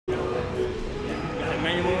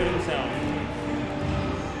trying to move it himself.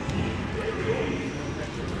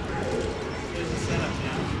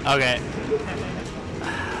 Okay.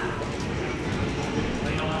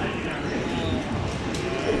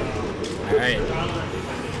 Alright.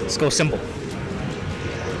 Let's go simple.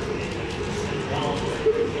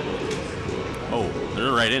 Oh,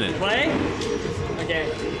 they're right in it. Play?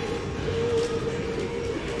 Okay.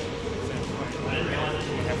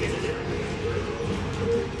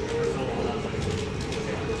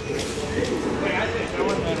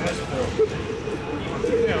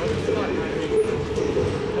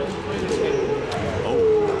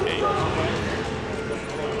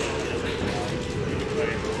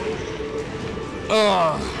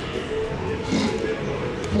 Oh.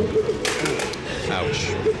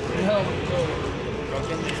 Ouch.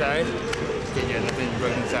 Broken inside? Yeah, nothing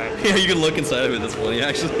broken inside. Yeah, you can look inside of it. That's funny,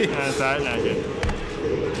 actually. Inside? Not good.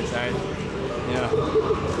 Inside? Yeah.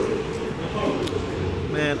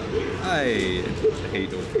 Man, I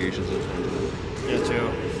hate notifications. Yeah,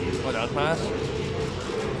 too. What else, Mass?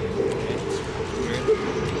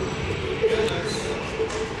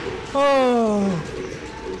 Oh.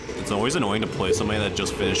 It's always annoying to play somebody that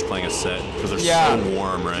just finished playing a set because they're so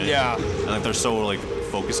warm, right? Yeah. And like they're so like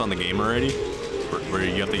focused on the game already, where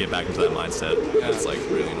you have to get back into that mindset. Yeah. It's like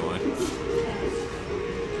really annoying.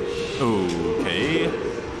 Okay.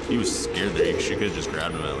 He was scared there. She could have just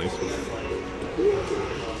grabbed him at least.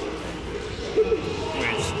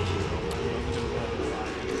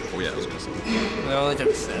 Oh yeah, I was gonna say. No, look at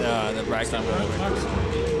the bracket.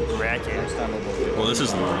 Well, this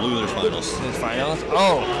is losers finals. This finals?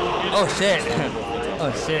 Oh! Oh shit!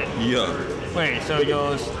 Oh shit! Yeah. Wait, so it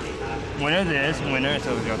goes winner this, winner,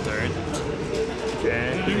 so we go third.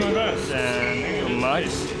 Okay. Do my best. Then much.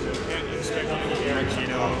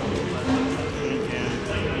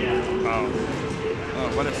 Oh. Oh,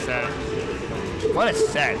 what a set. What a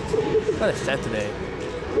set. What a set today.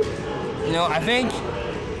 You know, I think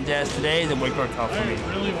that today is a wake-up call for me.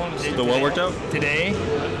 The what worked out? Today,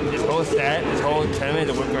 this whole set, this whole tournament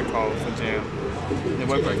is a wake-up call for Jam. The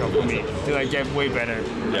wake-up call for me. To like get way better.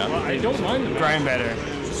 Yeah. Well, I don't mind the grind better.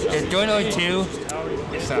 If doing 0-2,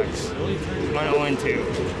 it sucks.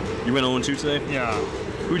 1-0-2. You went 0-2 today? Yeah.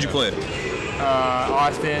 Who'd you play?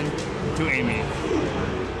 Austin to Amy.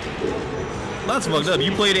 That's fucked up.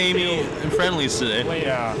 You played Amy in friendlies today.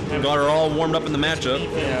 Yeah. Got her all warmed up in the matchup.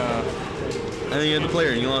 Yeah. And then you had to play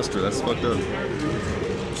her and you lost her. That's fucked up.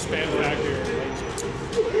 Spam factor.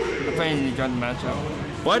 I'm playing the gun matchup.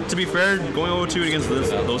 But to be fair, going 0-2 against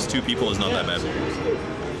those two people is not that bad.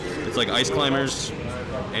 It's like ice climbers.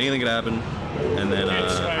 Anything could happen. And then,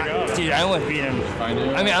 dude, I almost beat him. I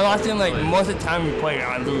mean, I lost him like most of the time we play,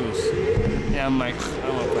 I lose. Yeah, I'm like, I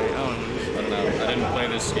don't want to play. I don't lose. I don't know. I didn't play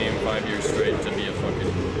this game 5 years straight to be a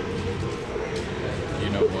fucking, you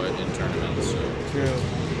know what, in tournaments. So true.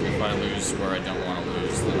 If I lose where I don't want to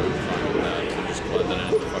lose, then I'm fine with that. I'm just glad that I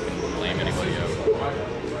didn't fucking lame anybody out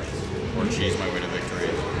or cheese my way to victory.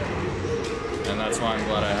 And that's why I'm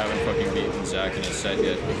glad I haven't fucking beaten Zach in a set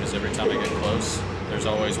yet, because every time I get close, there's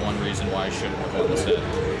always one reason why I shouldn't have won the set,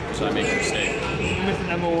 because I make a mistake. You missed the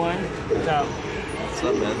number one. What's up?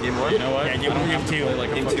 what's up, man? Game 1? You know what? Yeah, game 2.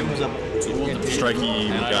 Like game 2 was up.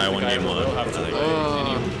 Strikeyguy won game 1.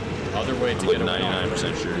 Any other way to get a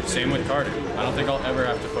 99% sure. Same with Carter. I don't think I'll ever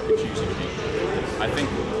have to fucking choose a game.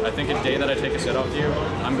 I think a day that I take a set off you,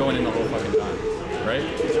 I'm going in the whole fucking time, right?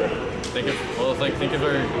 Think of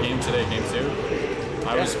our game today, game 2.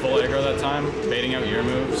 I was full aggro that time, baiting out your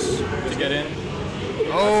moves to get in.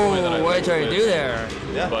 Oh, what did you do there?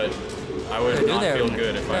 Yeah. But I would not feel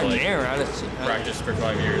good if I like practiced for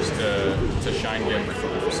 5 years to shine game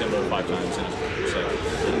for symbol 5 times in a set.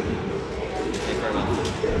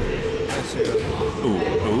 Ooh.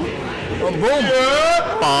 Oh, boom!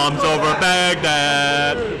 Bombs over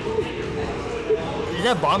Baghdad! Is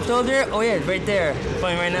that bomb still there? Oh yeah, it's right there. It's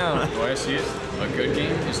playing right now. The way I see it, a good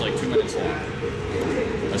game is like 2 minutes long.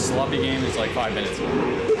 A sloppy game is like 5 minutes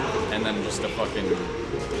long. And then just a fucking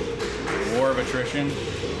war of attrition.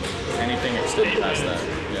 Anything extended past that.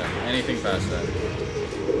 Yeah, anything past that.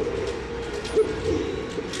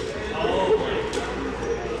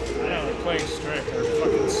 Playing strike or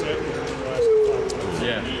fucking set in the last 5 minutes.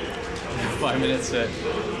 Yeah. 5 minute set.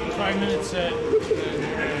 5 minute set. And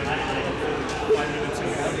 5 minutes in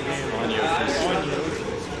the game. On Yoshis.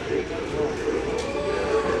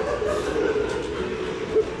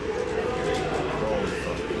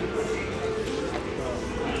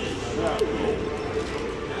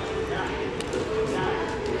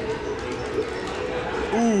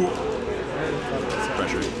 Ooh!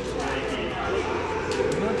 Pressure.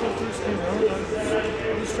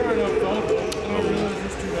 I'm just trying to Falco.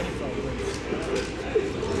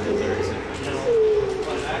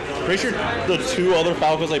 Pretty sure the 2 other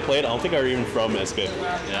Falcos I played, I don't think are even from SK.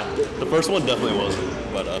 Yeah. The first one definitely wasn't,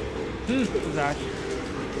 but Zach.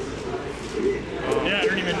 Yeah, I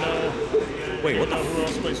don't even know. wait, what the? Who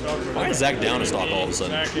else plays Falco? Why is Zach down to stock all of a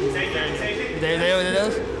sudden? Zach and Daniel. They what it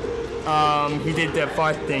is? He did the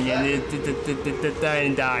fart thing and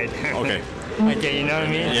and died. Okay. Okay, you know what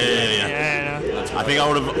I mean? Yeah. Yeah, I know. I think I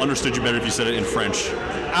would have understood you better if you said it in French.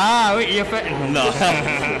 Ah, wait, you're fat. No,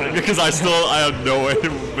 because I have no way.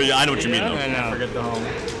 But yeah, I know what you mean though. I know. Forget the home.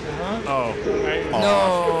 Oh.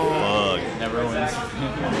 Oh, No. fuck. Never wins.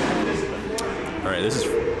 All right,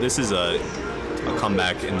 this is a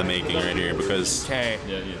comeback in the making right here because Okay.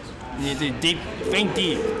 Yeah, he is. You need to think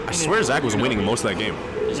deep. I swear Zach was winning most of that game.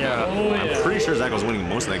 Yeah. Oh, yeah. I'm pretty sure Zach was winning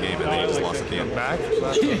most of that game, and then he just lost the game. Back.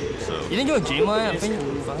 So You didn't go Dreamland? I think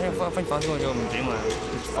Falco's going to go Dreamland.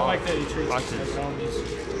 I like that he treats Boxes. us like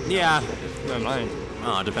zombies. yeah, Never mind.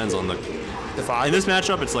 it depends on the. The five? In this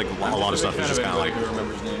matchup, it's like a lot of stuff is just kind of like who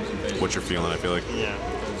remembers names and faces. what you're feeling. I feel like Yeah.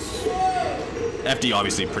 FD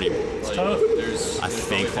obviously pretty. Like, tough. I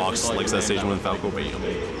think Fox likes that stage one with Falco. At a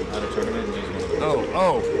tournament, he's one of the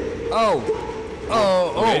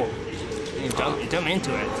Oh. You jump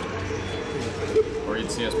into it. Or you'd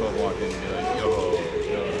see us both walk in and be like, yo.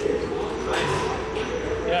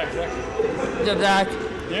 Yeah, exactly. What's up, Zach?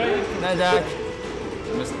 Yeah, Nice, Zach. I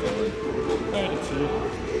miss Dylan. I did too.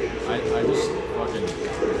 I just fucking,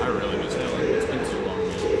 I really miss Dylan. It's been too long,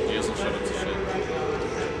 man. He hasn't shut up to shit.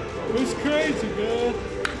 It was crazy, man.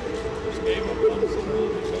 Just gave up on something.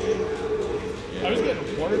 Yeah. I was getting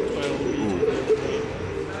worked by a week.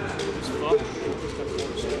 It was fun.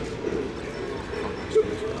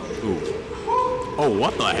 Ooh. Oh,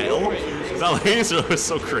 what the hell? That laser was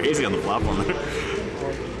so crazy on the platform.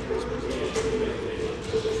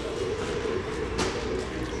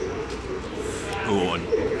 Ooh, one.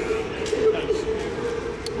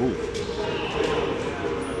 Ooh.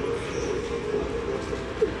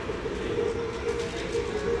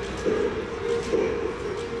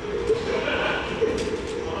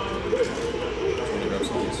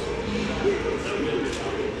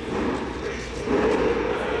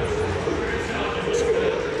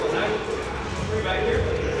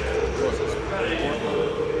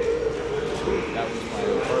 That was my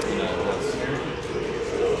apartment address.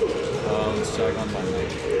 Saskatchewan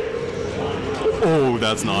Smash. Oh,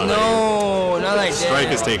 that's not. No, not like that. Strike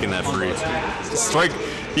is taking that free. Strike,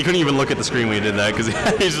 he couldn't even look at the screen when he did that because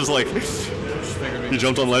he's just like, he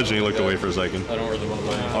jumped on ledge and he looked away for a second. I don't really want to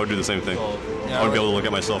play. I would do the same thing. Yeah, I would be able to look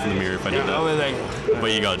at myself in the mirror if I did I that. was like,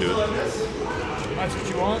 But you gotta do it. That's what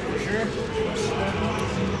you want, for sure.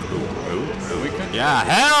 We could. Yeah,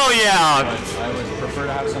 hell yeah! But I would prefer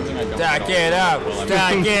to have something I don't. stack it up,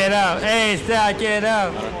 stack it up, hey, stack it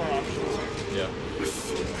up. Yeah.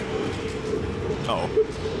 Oh,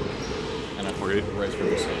 And I'm we're good. right for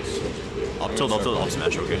the six. Up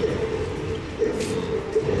smash, okay.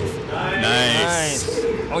 Nice.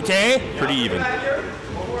 Okay. Pretty even.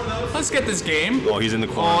 Let's get this game. Oh, he's in the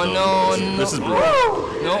corner. Oh though. no, This is no.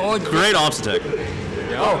 brutal. No, oh, Great ops attack.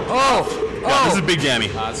 oh, Yeah, this is big jammy.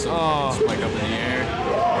 So spike up in the air.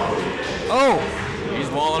 oh, He's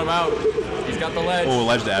walling him out. He's got the ledge. Oh,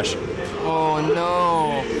 ledge dash. oh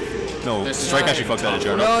no. No, This is Strike not actually fucked that at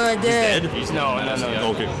No, Jarno. I did. He's dead? No.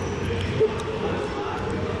 Okay.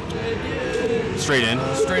 Straight in.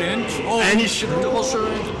 Straight in. Oh, And he should double shot.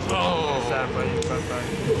 Oh, sorry, buddy.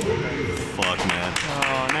 Fuck, man.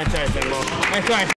 Oh, nice try, Simple. Nice try.